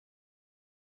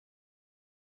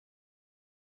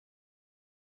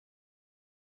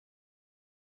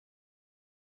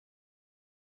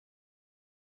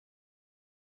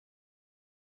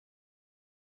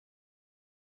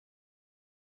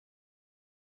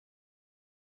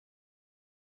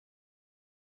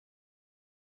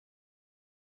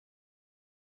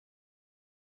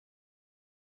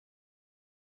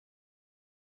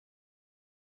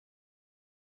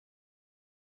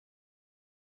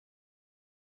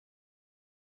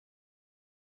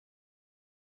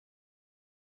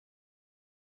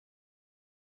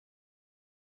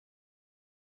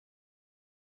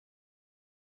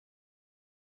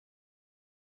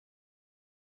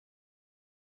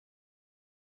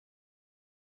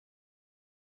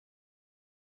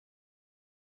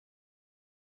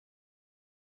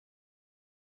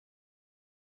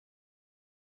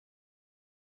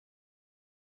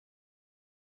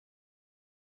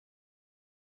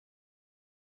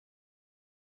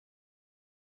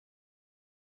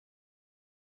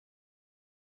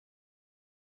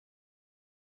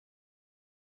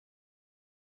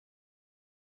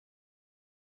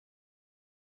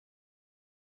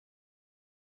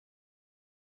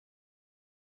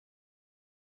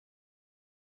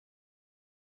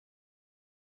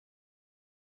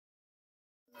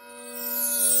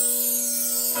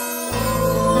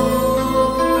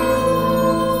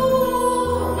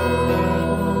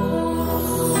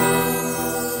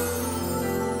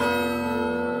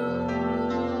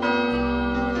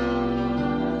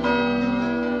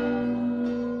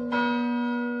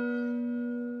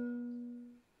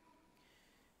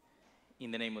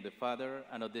of the Father,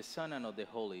 and of the Son, and of the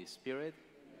Holy Spirit.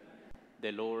 Amen.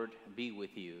 The Lord be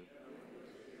with you.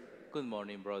 Good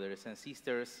morning, brothers and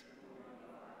sisters.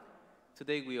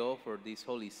 Today we offer this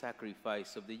holy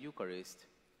sacrifice of the Eucharist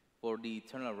for the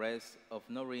eternal rest of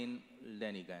Noreen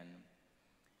Lenigan.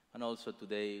 And also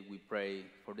today we pray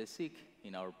for the sick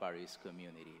in our parish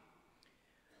community.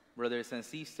 Brothers and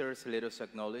sisters, let us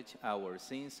acknowledge our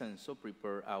sins and so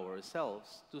prepare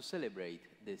ourselves to celebrate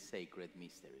the sacred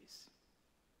mysteries.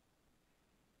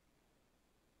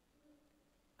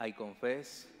 I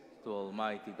confess to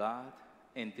Almighty God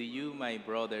and to you, my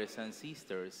brothers and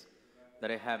sisters, that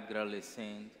I have greatly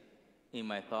sinned in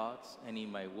my thoughts and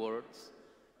in my words,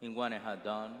 in what I have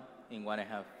done, in what I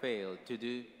have failed to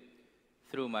do,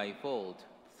 through my fault,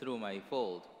 through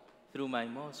my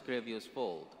most grievous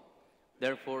fault.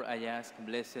 Therefore I ask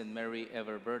Blessed Mary,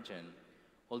 ever Virgin,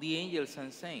 all the angels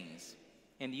and saints,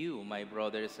 and you, my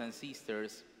brothers and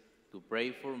sisters, to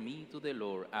pray for me to the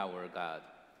Lord our God.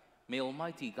 May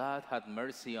Almighty God have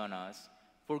mercy on us,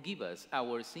 forgive us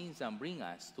our sins, and bring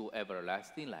us to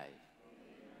everlasting life.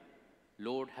 Amen.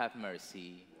 Lord, have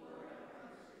mercy.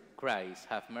 Christ,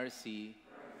 have mercy.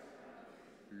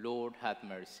 Lord, have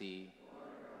mercy.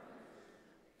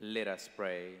 Let us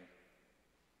pray.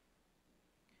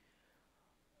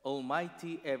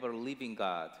 Almighty, ever-living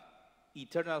God,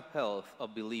 eternal health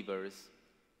of believers,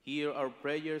 hear our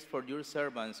prayers for your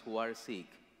servants who are sick.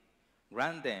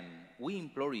 Grant them, we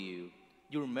implore you,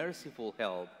 your merciful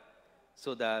help,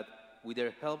 so that, with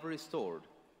their health restored,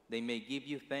 they may give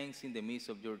you thanks in the midst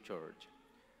of your church.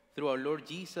 Through our Lord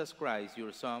Jesus Christ,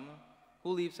 your Son,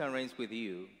 who lives and reigns with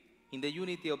you, in the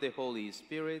unity of the Holy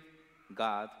Spirit,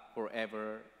 God,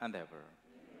 forever and ever. Amen.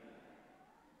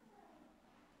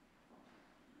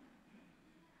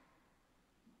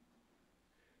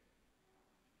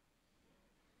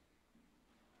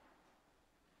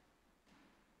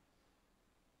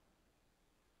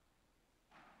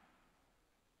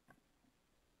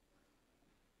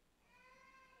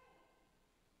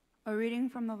 A reading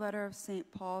from the letter of St.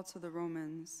 Paul to the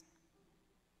Romans.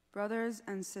 Brothers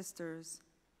and sisters,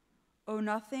 owe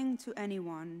nothing to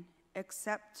anyone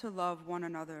except to love one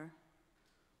another.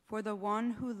 For the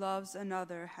one who loves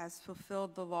another has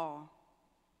fulfilled the law.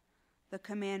 The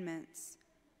commandments: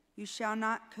 you shall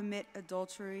not commit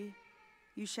adultery,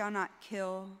 you shall not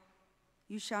kill,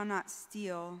 you shall not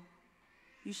steal,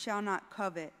 you shall not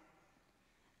covet,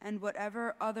 and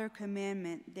whatever other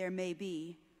commandment there may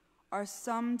be, are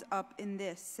summed up in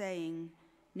this saying,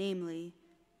 namely,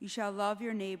 you shall love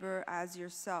your neighbor as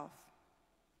yourself.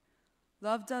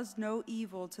 Love does no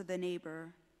evil to the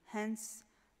neighbor, hence,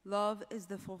 love is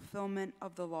the fulfillment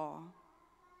of the law.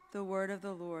 The word of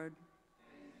the Lord.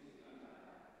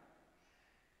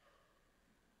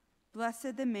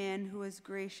 Blessed the man who is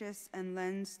gracious and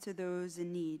lends to those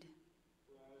in need.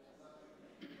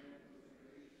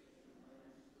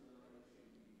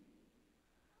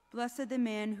 Blessed the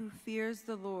man who fears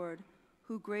the Lord,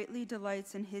 who greatly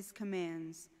delights in his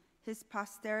commands. His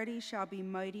posterity shall be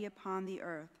mighty upon the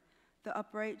earth. The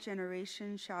upright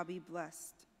generation shall be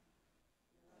blessed.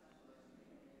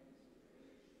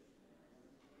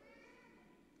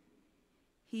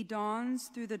 He dawns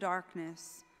through the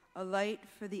darkness, a light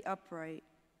for the upright.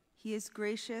 He is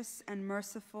gracious and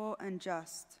merciful and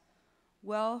just.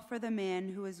 Well for the man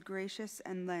who is gracious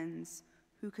and lends,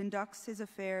 who conducts his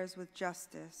affairs with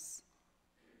justice.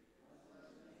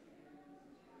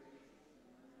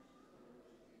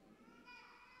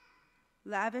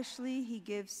 Lavishly he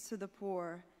gives to the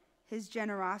poor. His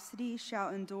generosity shall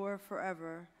endure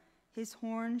forever. His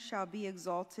horn shall be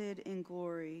exalted in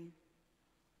glory.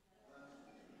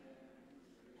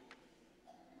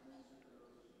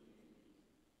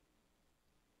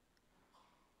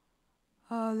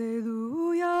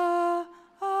 Alleluia,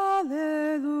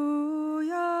 alleluia,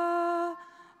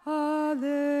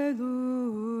 alleluia.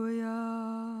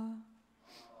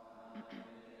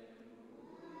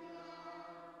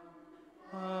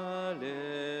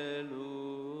 Alleluia,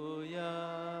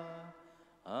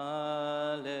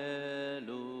 alleluia.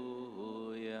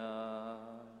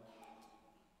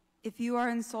 If you are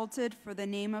insulted for the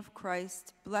name of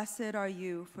Christ, blessed are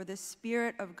you, for the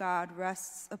Spirit of God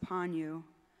rests upon you.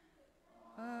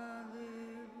 Alleluia.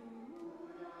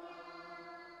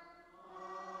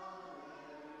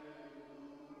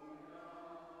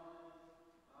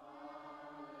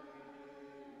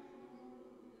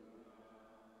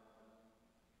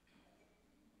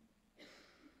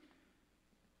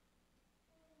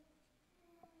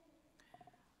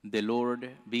 The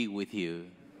Lord be with you.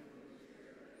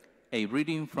 A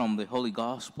reading from the Holy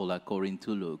Gospel according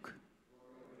to Luke.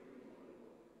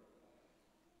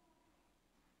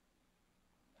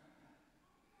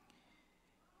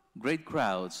 Great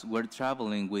crowds were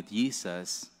traveling with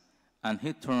Jesus, and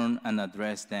he turned and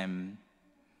addressed them.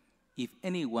 If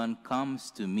anyone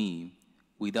comes to me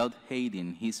without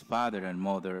hating his father and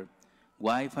mother,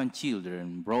 wife and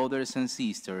children, brothers and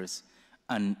sisters,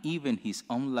 and even his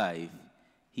own life,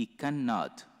 he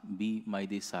cannot be my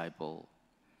disciple.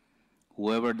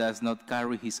 Whoever does not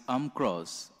carry his own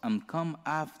cross and come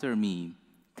after me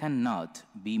cannot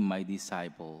be my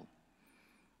disciple.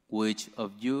 Which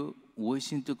of you,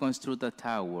 wishing to construct a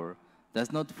tower,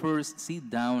 does not first sit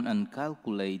down and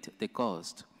calculate the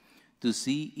cost to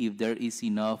see if there is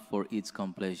enough for its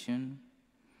completion?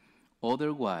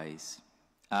 Otherwise,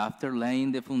 after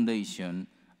laying the foundation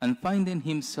and finding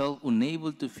himself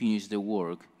unable to finish the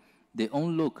work, the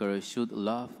onlooker should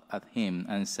laugh at him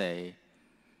and say,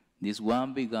 "This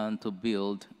one began to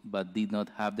build but did not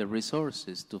have the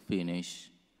resources to finish."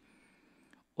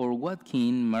 Or what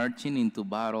king marching into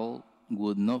battle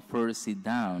would not first sit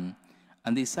down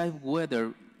and decide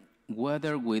whether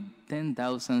with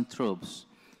 10,000 troops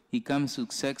he can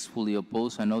successfully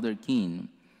oppose another king,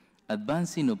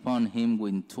 advancing upon him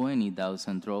with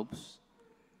 20,000 troops?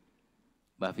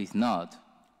 But if not,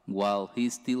 while he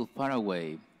is still far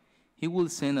away, he will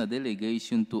send a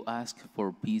delegation to ask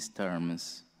for peace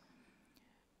terms.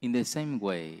 In the same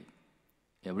way,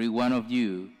 every one of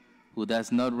you who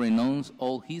does not renounce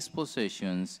all his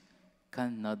possessions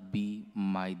cannot be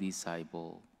my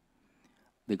disciple.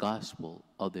 The Gospel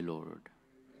of the Lord.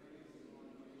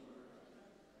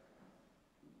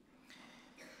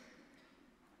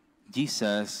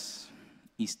 Jesus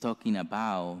is talking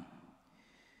about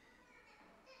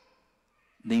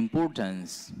the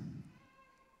importance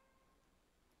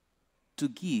to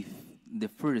give the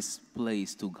first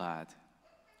place to God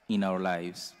in our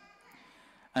lives.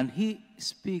 And he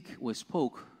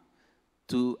spoke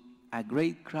to a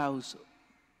great crowd,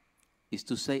 is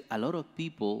to say a lot of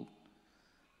people,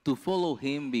 to follow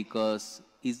him because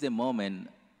it's the moment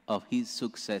of his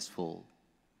successful.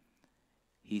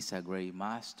 He's a great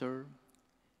master.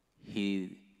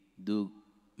 He do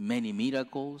many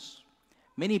miracles.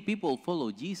 Many people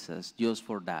follow Jesus just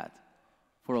for that,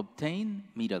 for obtain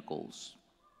miracles.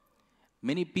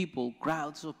 Many people,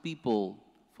 crowds of people,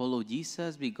 follow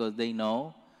Jesus because they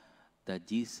know that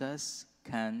Jesus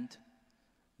can't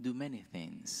do many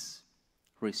things,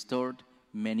 restored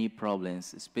many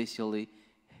problems, especially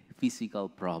physical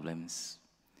problems.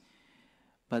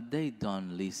 But they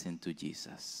don't listen to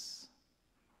Jesus.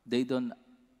 They don't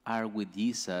are with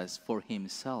Jesus for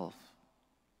himself.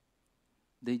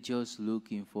 They just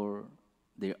looking for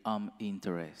their own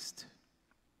interest.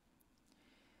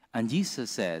 And Jesus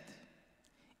said,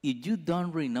 if you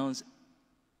don't renounce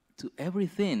to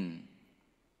everything,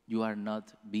 you are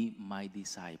not be my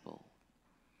disciple.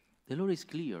 The Lord is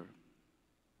clear.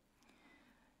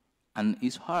 And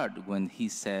it's hard when he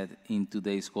said in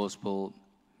today's gospel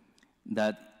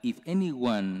that if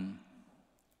anyone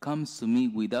comes to me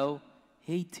without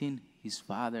hating his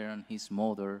father and his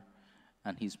mother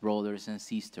and his brothers and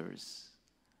sisters,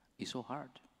 it's so hard.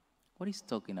 What is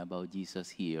talking about Jesus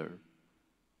here?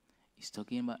 He's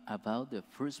talking about the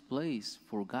first place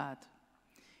for God.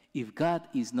 If God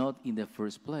is not in the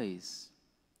first place,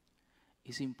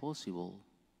 it's impossible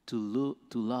to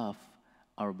love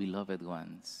our beloved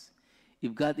ones.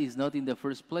 If God is not in the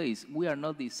first place, we are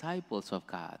not disciples of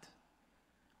God.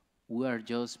 We are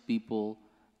just people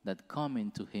that come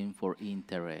into him for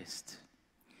interest.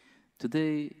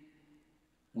 Today,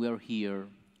 we are here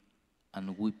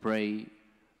and we pray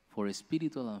for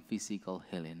spiritual and physical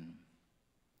healing.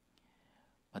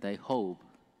 But I hope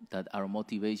that our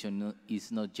motivation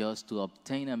is not just to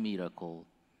obtain a miracle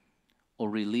or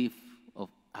relief of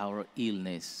our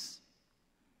illness.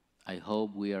 I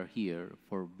hope we are here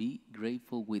for be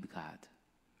grateful with God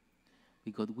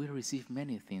because we receive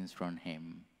many things from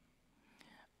him.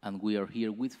 And we are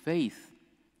here with faith.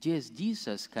 Yes,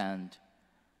 Jesus can't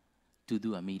to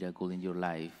do a miracle in your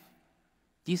life.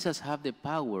 Jesus has the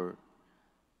power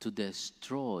to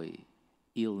destroy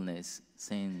illness,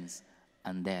 sins,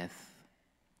 and death.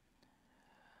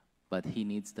 But he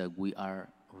needs that we are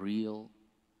real,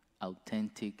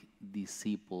 authentic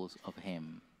disciples of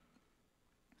him.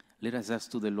 Let us ask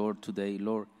to the Lord today,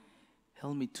 Lord,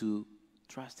 help me to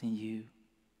trust in you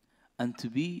and to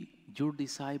be your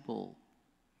disciple.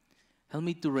 Help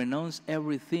me to renounce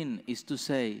everything, is to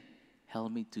say,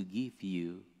 help me to give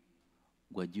you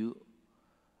what you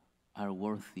are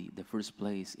worthy, the first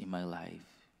place in my life.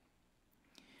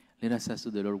 Let us ask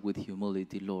to the Lord with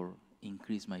humility, Lord,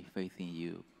 increase my faith in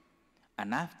you.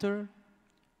 And after,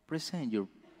 present your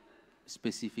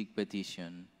specific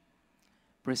petition.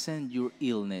 Present your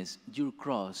illness, your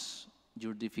cross,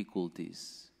 your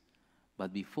difficulties.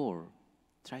 But before,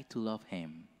 try to love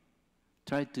him.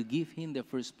 Try to give him the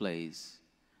first place.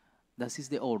 That is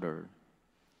the order.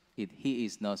 If he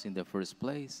is not in the first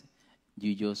place,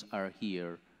 you just are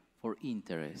here for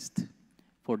interest,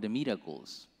 for the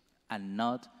miracles, and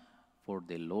not for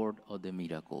the Lord of the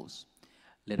miracles.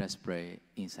 Let us pray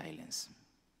in silence.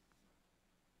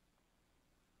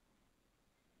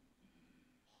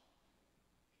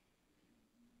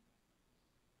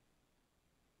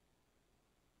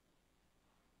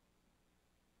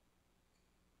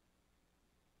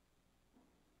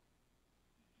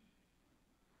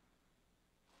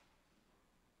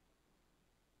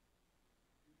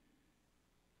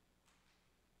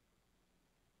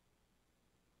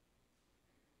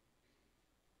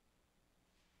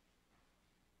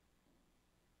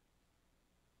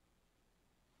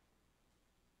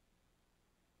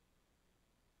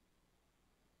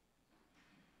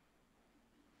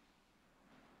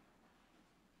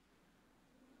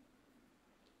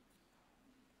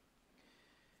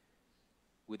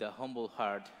 With a humble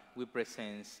heart, we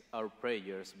present our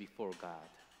prayers before God.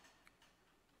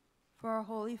 For our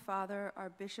Holy Father, our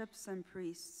bishops and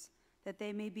priests, that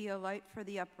they may be a light for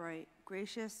the upright,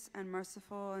 gracious and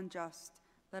merciful and just,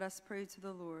 let us pray to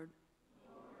the Lord.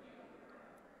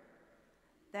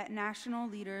 That national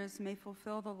leaders may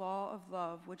fulfill the law of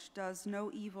love, which does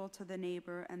no evil to the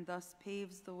neighbor and thus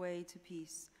paves the way to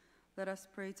peace, let us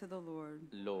pray to the Lord.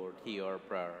 Lord, hear our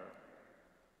prayer.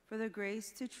 For the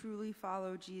grace to truly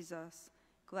follow Jesus,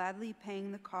 gladly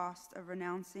paying the cost of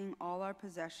renouncing all our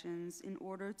possessions in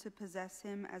order to possess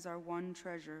him as our one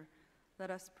treasure,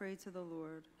 let us pray to the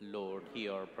Lord. Lord,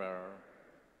 hear our prayer.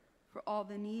 For all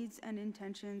the needs and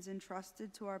intentions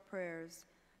entrusted to our prayers,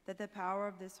 that the power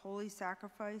of this holy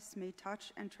sacrifice may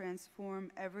touch and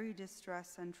transform every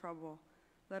distress and trouble,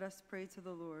 let us pray to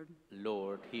the Lord.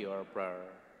 Lord, hear our prayer.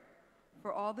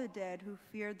 For all the dead who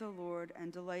feared the Lord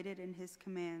and delighted in his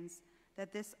commands,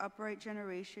 that this upright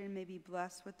generation may be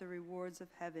blessed with the rewards of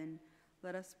heaven,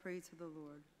 let us pray to the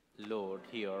Lord. Lord,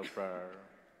 hear our prayer.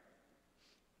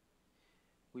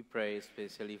 We pray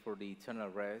especially for the eternal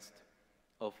rest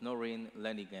of Noreen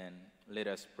Lenigan. Let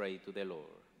us pray to the Lord.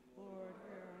 Lord,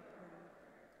 hear our prayer.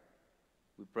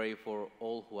 We pray for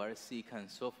all who are sick and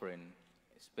suffering,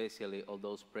 especially all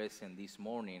those present this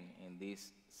morning in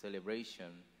this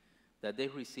celebration, that they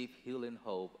receive healing,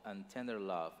 hope, and tender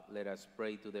love. Let us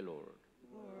pray to the Lord.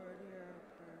 Lord, hear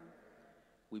our prayer.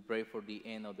 We pray for the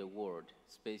end of the world,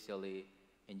 especially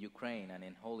in Ukraine and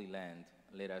in Holy Land.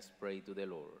 Let us pray to the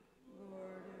Lord.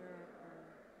 Lord, hear our prayer.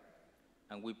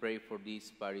 And we pray for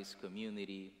this parish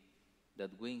community,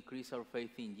 that we increase our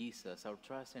faith in Jesus, our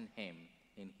trust in him,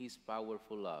 in his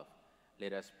powerful love.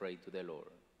 Let us pray to the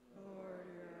Lord. Lord,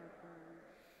 hear our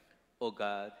prayer. O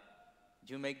God,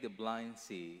 you make the blind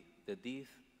see,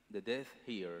 the deaf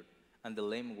hear, and the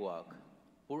lame walk.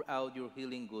 Pour out your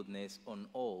healing goodness on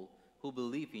all who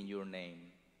believe in your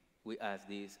name. We ask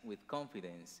this with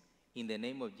confidence in the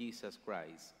name of Jesus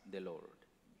Christ, the Lord.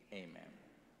 Amen.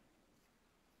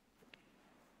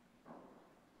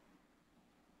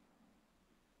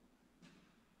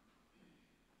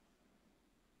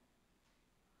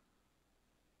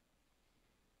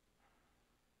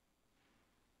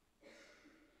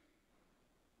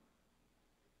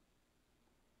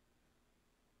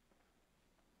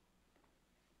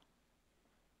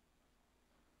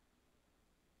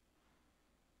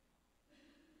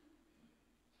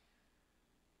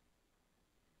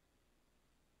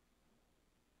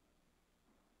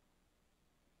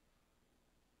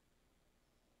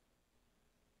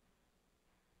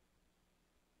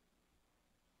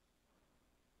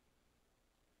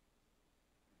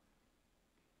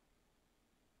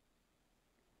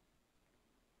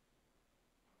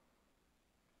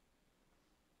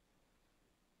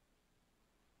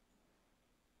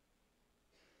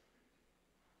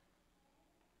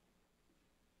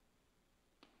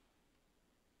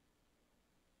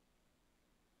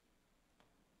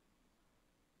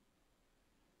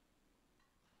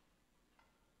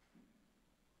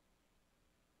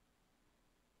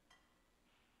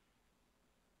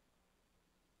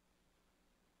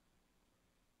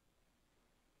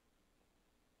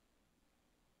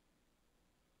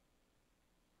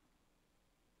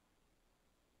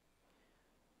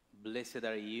 Blessed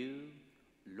are you,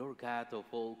 Lord God of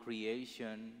all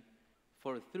creation,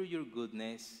 for through your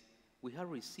goodness we have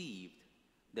received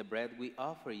the bread we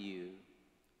offer you,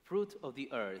 fruit of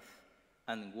the earth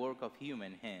and work of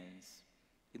human hands.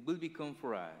 It will become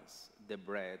for us the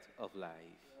bread of life.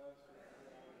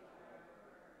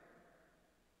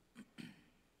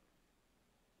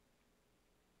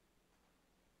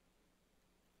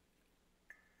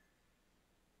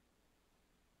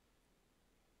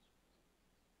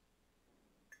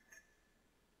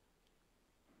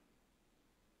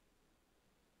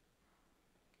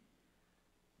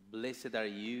 Blessed are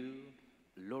you,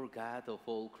 Lord God of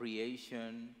all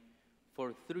creation,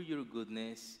 for through your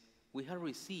goodness we have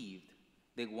received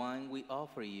the wine we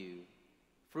offer you,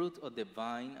 fruit of the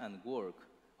vine and work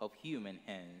of human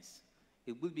hands.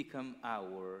 It will become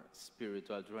our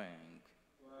spiritual drink.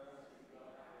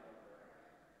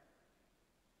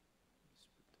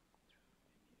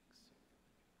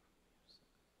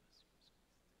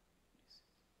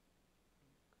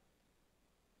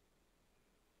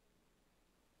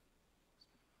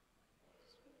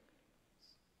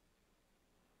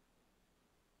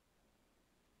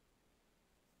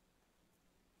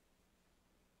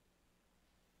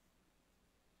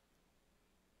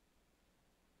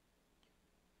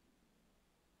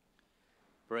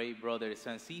 Pray, brothers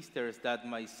and sisters, that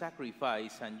my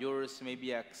sacrifice and yours may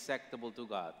be acceptable to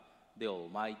God, the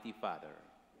Almighty Father.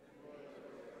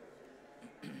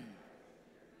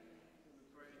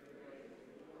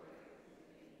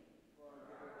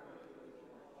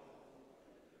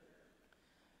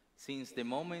 Since the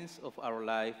moments of our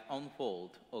life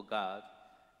unfold, O God,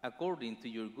 according to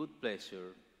your good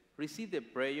pleasure, receive the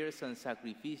prayers and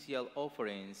sacrificial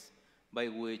offerings by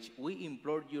which we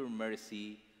implore your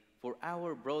mercy for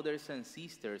our brothers and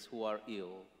sisters who are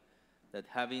ill, that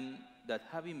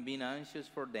having been anxious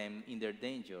for them in their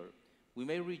danger, we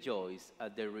may rejoice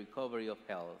at their recovery of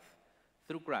health.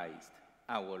 Through Christ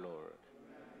our Lord.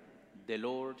 Amen. The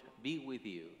Lord be with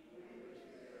you.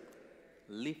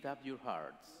 Lift up your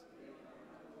hearts.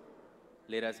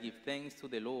 Let us give thanks to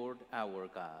the Lord our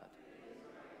God.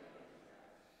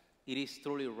 It is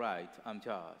truly right and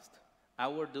just,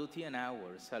 our duty and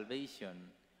our salvation,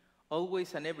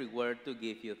 always and everywhere to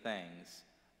give you thanks,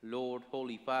 Lord,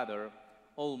 Holy Father,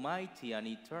 Almighty and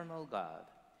eternal God.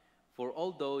 For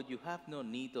although you have no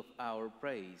need of our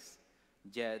praise,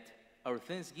 yet our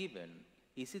thanksgiving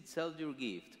is itself your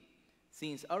gift,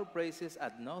 since our praises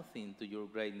add nothing to your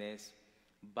greatness,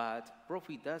 but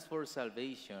profit us for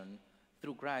salvation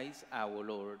through Christ our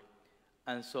Lord.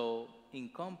 And so, in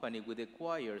company with the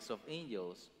choirs of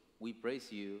angels, we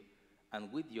praise you, and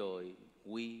with joy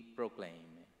we proclaim,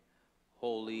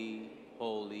 Holy,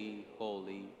 holy,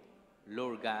 holy,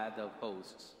 Lord God of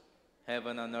hosts,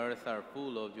 heaven and earth are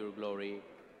full of your glory.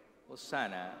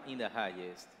 Hosanna in the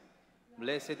highest.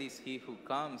 Blessed is he who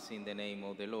comes in the name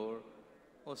of the Lord.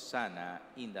 Hosanna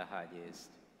in the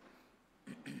highest.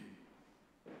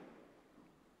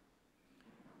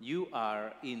 You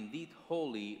are indeed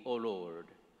holy, O Lord,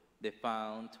 the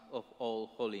fount of all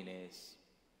holiness.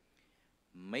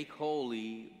 Make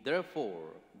holy,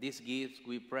 therefore, these gifts,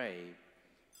 we pray,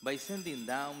 by sending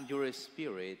down your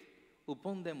Spirit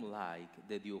upon them like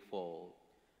the dewfall,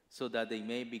 so that they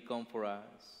may become for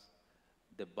us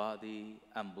the body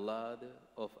and blood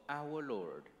of our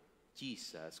Lord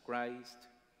Jesus Christ.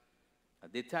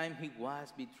 At the time he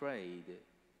was betrayed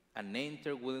and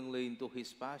entered willingly into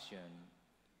his passion,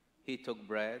 he took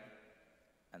bread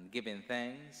and, giving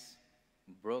thanks,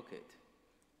 broke it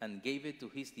and gave it to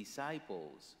his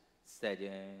disciples,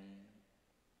 saying,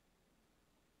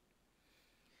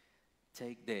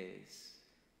 Take this,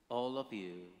 all of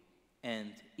you,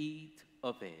 and eat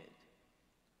of it,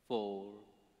 for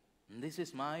this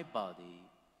is my body,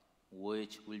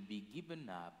 which will be given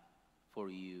up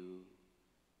for you.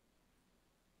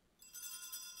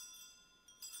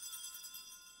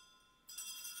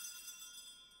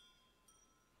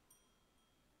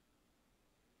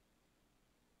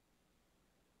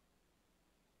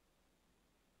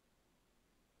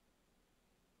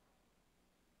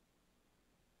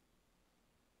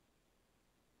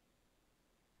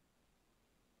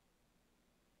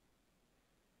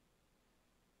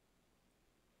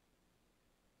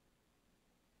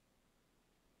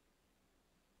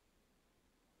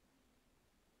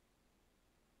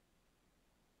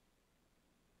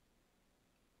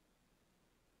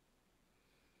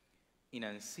 In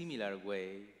a similar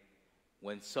way,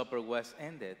 when supper was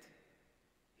ended,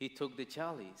 he took the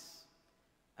chalice,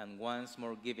 and once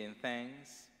more giving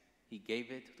thanks, he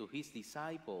gave it to his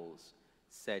disciples,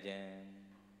 saying,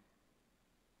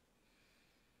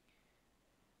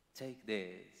 Take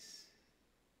this,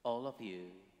 all of you,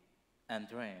 and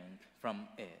drink from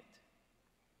it,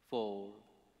 for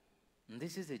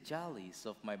this is the chalice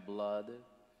of my blood,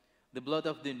 the blood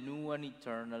of the new and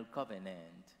eternal covenant,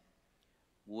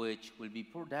 which will be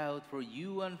poured out for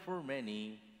you and for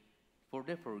many for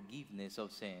the forgiveness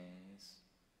of sins.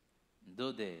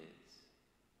 Do this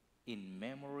in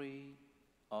memory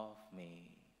of me.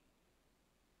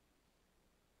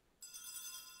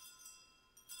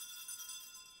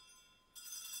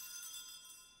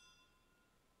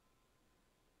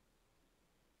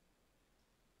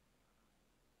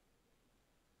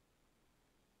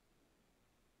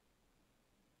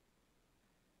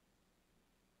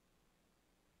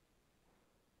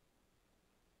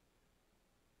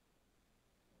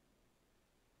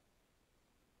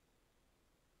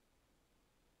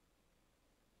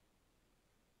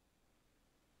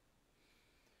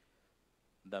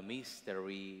 The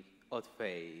mystery of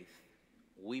faith.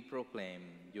 We proclaim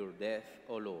your death,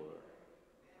 O Lord.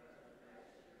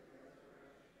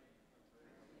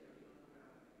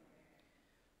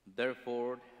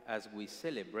 Therefore, as we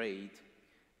celebrate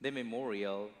the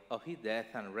memorial of his death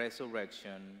and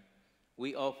resurrection,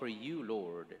 we offer you,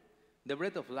 Lord, the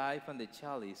bread of life and the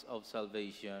chalice of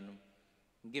salvation,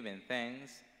 giving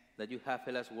thanks that you have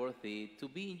held us worthy to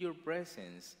be in your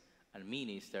presence and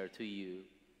minister to you.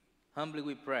 Humbly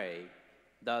we pray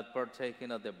that,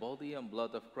 partaking of the body and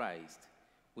blood of Christ,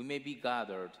 we may be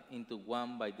gathered into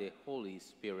one by the Holy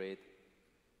Spirit.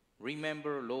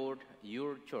 Remember, Lord,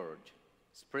 your church,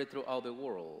 spread throughout the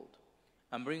world,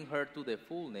 and bring her to the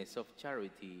fullness of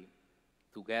charity,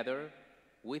 together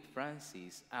with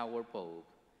Francis, our Pope,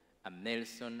 and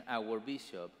Nelson, our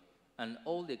Bishop, and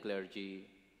all the clergy.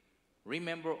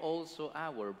 Remember also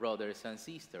our brothers and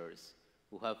sisters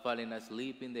who have fallen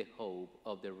asleep in the hope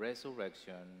of the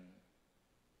resurrection,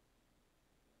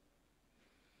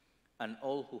 and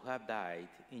all who have died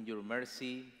in your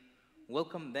mercy.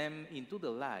 Welcome them into the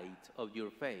light of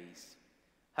your face.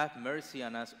 Have mercy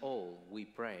on us all, we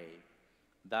pray,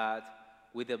 that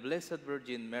with the Blessed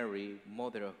Virgin Mary,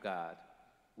 Mother of God,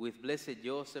 with blessed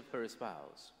Joseph, her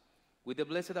spouse, with the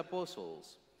blessed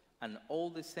apostles, and all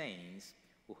the saints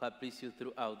who have pleased you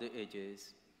throughout the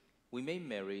ages, we may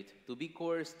merit to be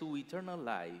heirs to eternal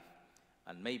life,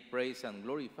 and may praise and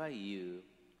glorify you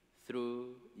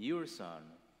through your Son,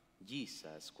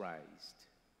 Jesus Christ.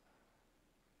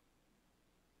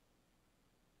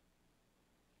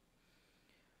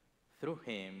 Through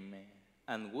him,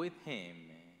 and with him,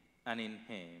 and in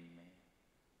him,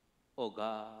 O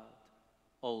God,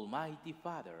 Almighty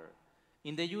Father,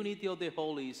 in the unity of the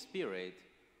Holy Spirit,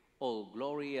 all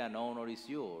glory and honor is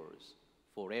yours,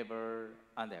 forever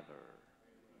and ever.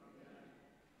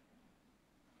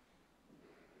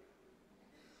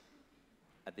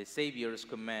 At the Savior's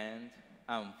command,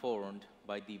 and formed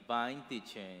by divine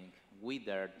teaching, we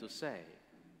dare to say,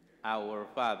 Our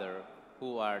Father,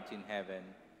 who art in heaven,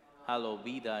 hallowed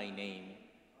be thy name.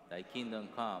 Thy kingdom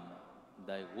come,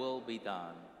 thy will be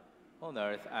done, on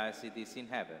earth as it is in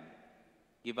heaven.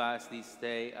 Give us this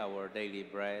day our daily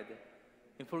bread,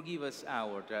 and forgive us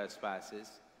our trespasses,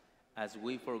 as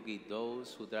we forgive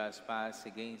those who trespass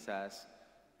against us.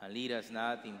 And lead us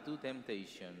not into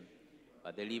temptation,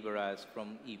 but deliver us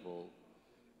from evil.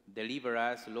 Deliver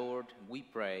us, Lord, we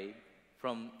pray,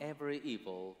 from every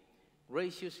evil.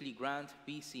 Graciously grant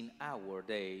peace in our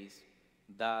days,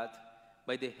 that,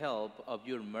 by the help of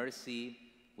your mercy,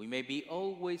 we may be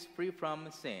always free from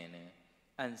sin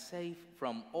and safe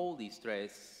from all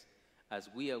distress, as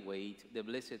we await the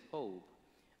blessed hope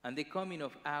and the coming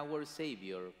of our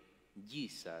Savior,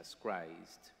 Jesus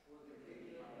Christ.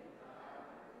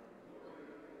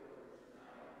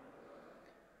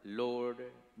 Lord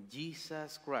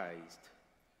Jesus Christ,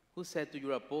 who said to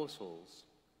your apostles,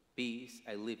 Peace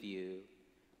I leave you,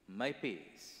 my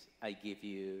peace I give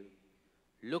you.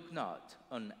 Look not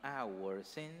on our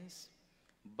sins,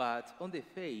 but on the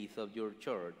faith of your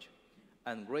church,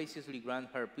 and graciously grant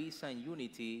her peace and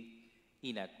unity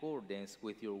in accordance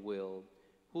with your will,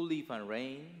 who live and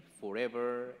reign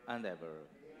forever and ever.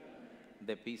 Amen.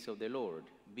 The peace of the Lord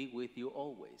be with you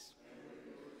always.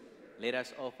 Let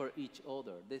us offer each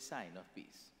other the sign of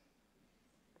peace.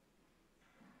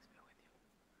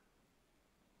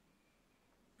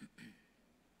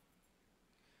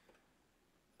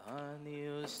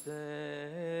 Agnus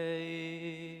Dei,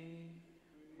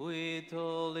 qui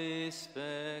tollis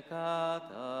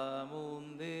peccata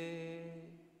mundi,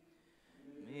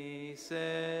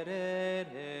 miserere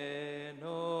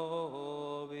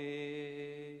nobis.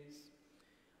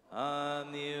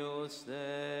 Agnus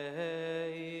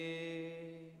Dei,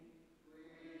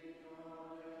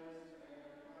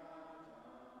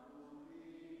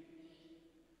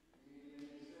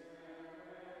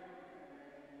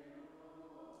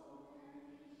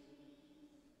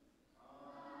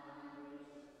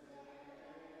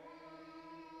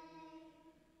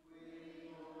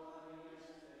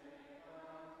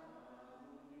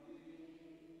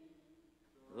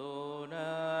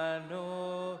 dona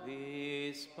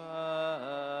nobis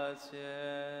pacem.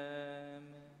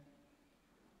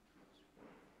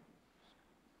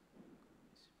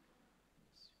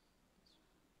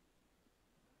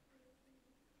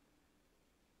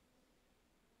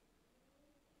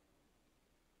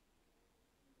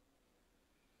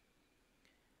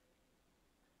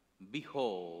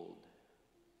 Behold,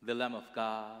 the Lamb of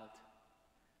God.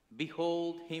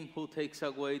 Behold him who takes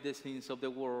away the sins of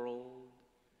the world.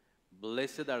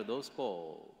 Blessed are those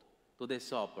called to the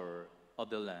supper of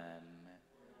the Lamb.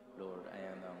 Lord, I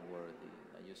am unworthy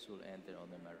that you you should enter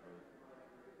under my roof.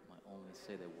 My only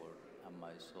say the word, and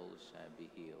my soul shall be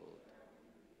healed.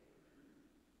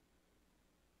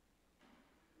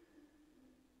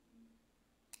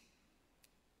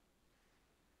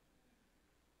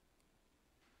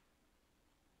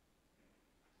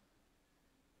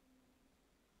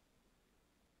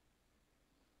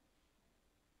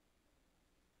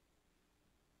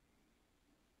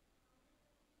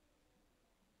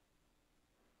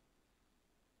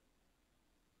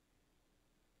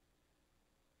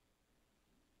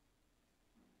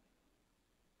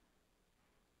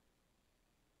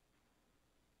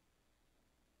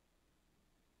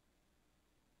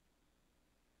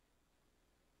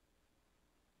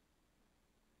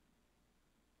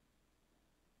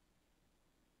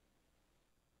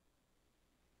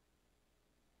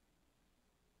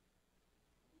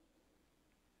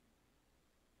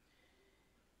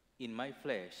 In my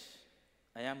flesh,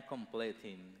 I am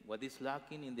completing what is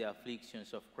lacking in the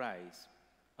afflictions of Christ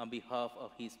on behalf of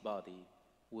his body,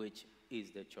 which is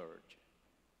the church.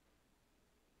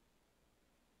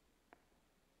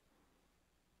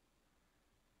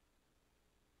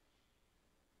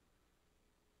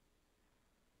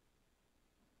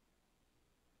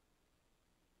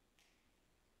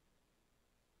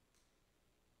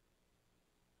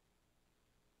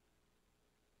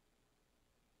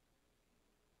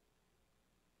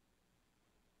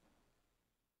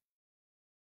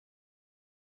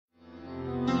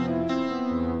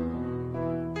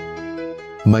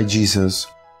 My Jesus,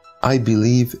 I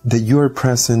believe that you are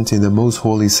present in the most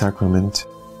holy sacrament.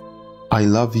 I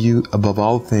love you above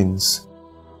all things,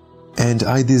 and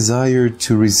I desire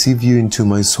to receive you into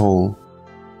my soul.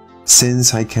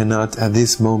 Since I cannot at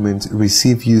this moment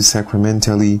receive you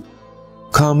sacramentally,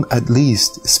 come at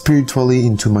least spiritually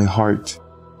into my heart.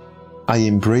 I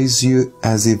embrace you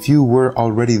as if you were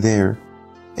already there,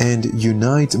 and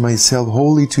unite myself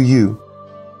wholly to you.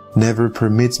 Never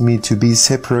permit me to be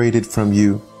separated from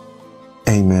you.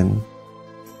 Amen.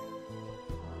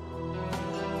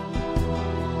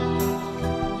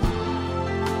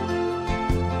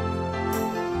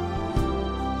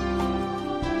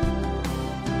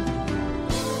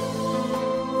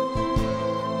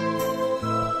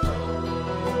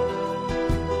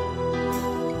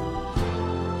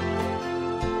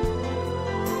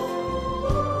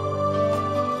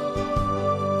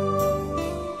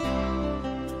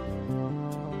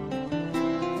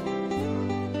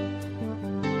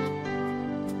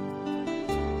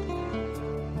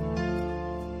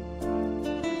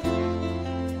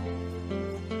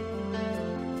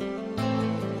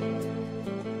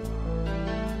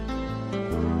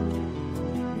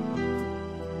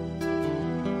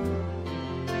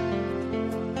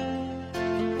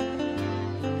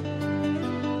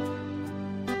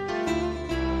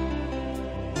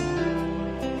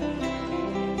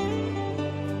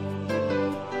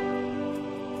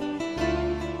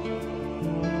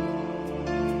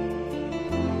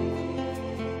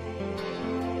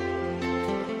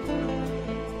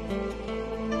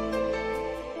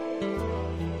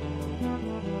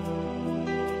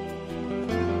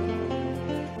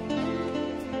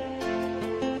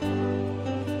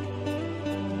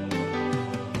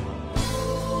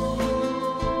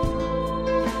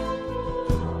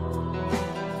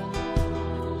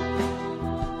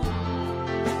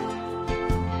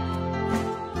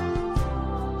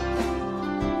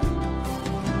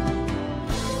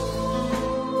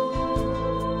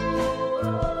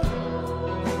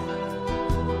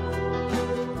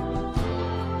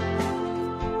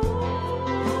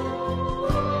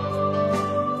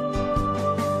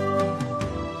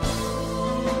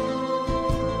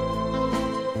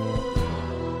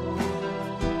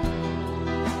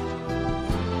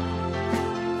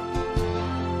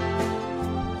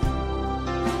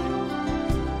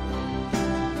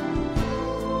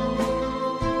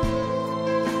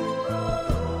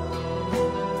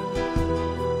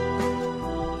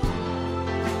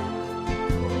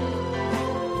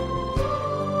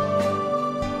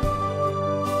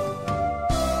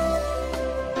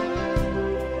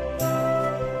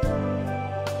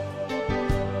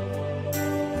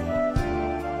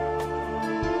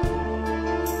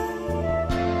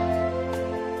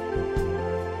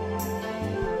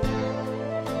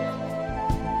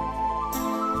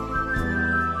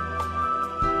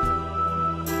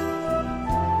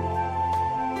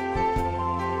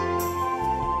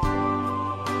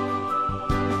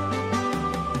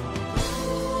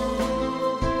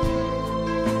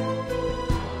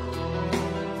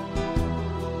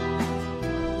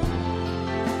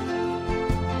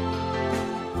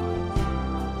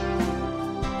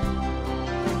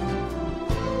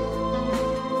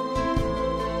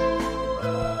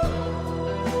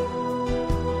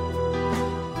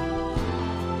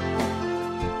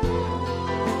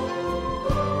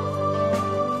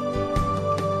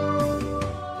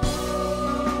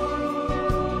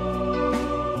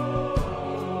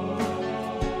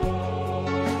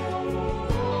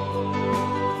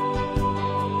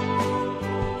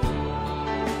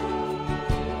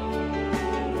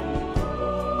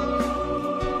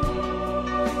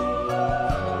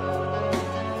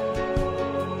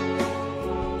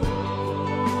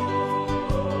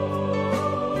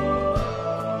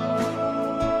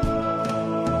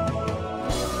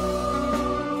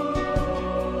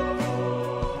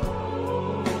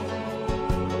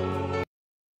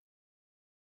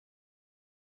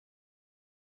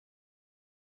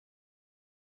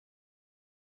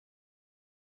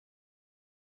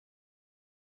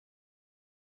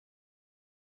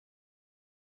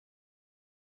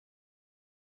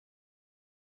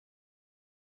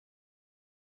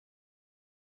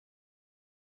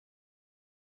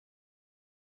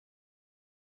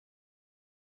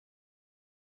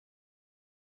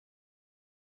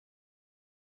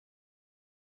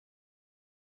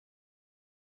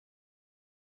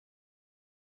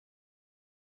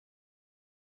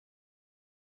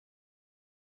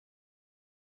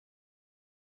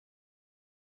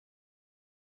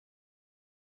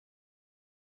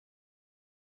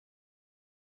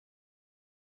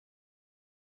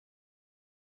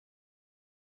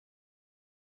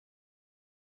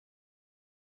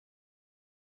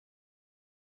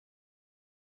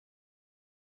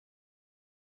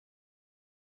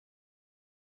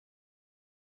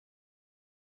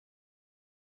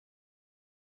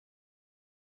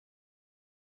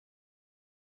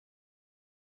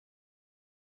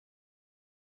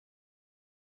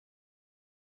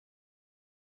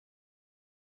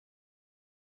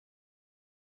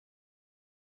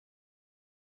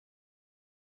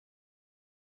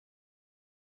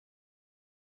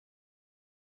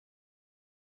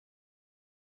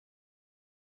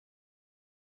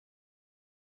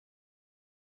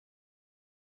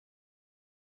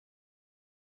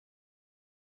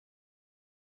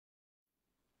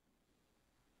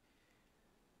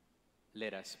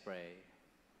 Let us pray.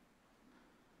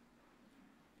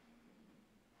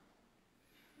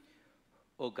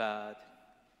 O God,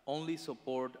 only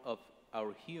support of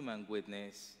our human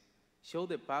weakness, show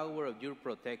the power of your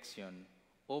protection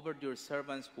over your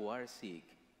servants who are sick,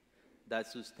 that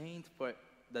sustained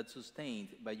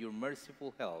by your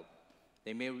merciful help,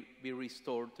 they may be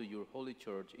restored to your holy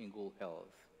church in good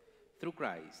health. Through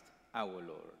Christ our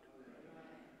Lord.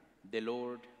 The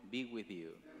Lord be with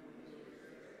you.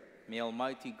 May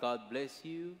Almighty God bless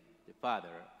you, the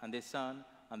Father, and the Son,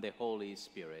 and the Holy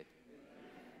Spirit.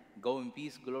 Go in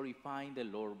peace, glorifying the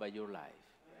Lord by your life.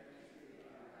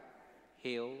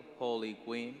 Hail, Holy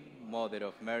Queen, Mother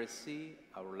of Mercy,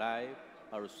 our life,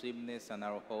 our sweetness, and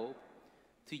our hope.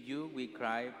 To you we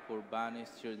cry, poor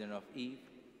banished children of Eve.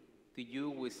 To you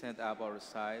we send up our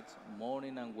sighs,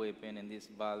 mourning and weeping in this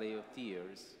valley of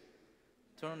tears.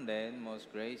 Turn then,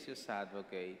 most gracious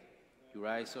Advocate, your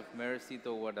eyes of mercy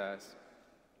toward us,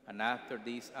 and after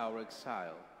this our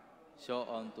exile, show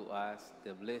unto us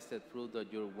the blessed fruit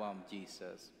of your womb,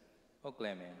 Jesus. O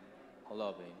clement, O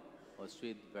loving, O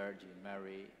sweet Virgin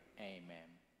Mary.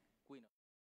 Amen.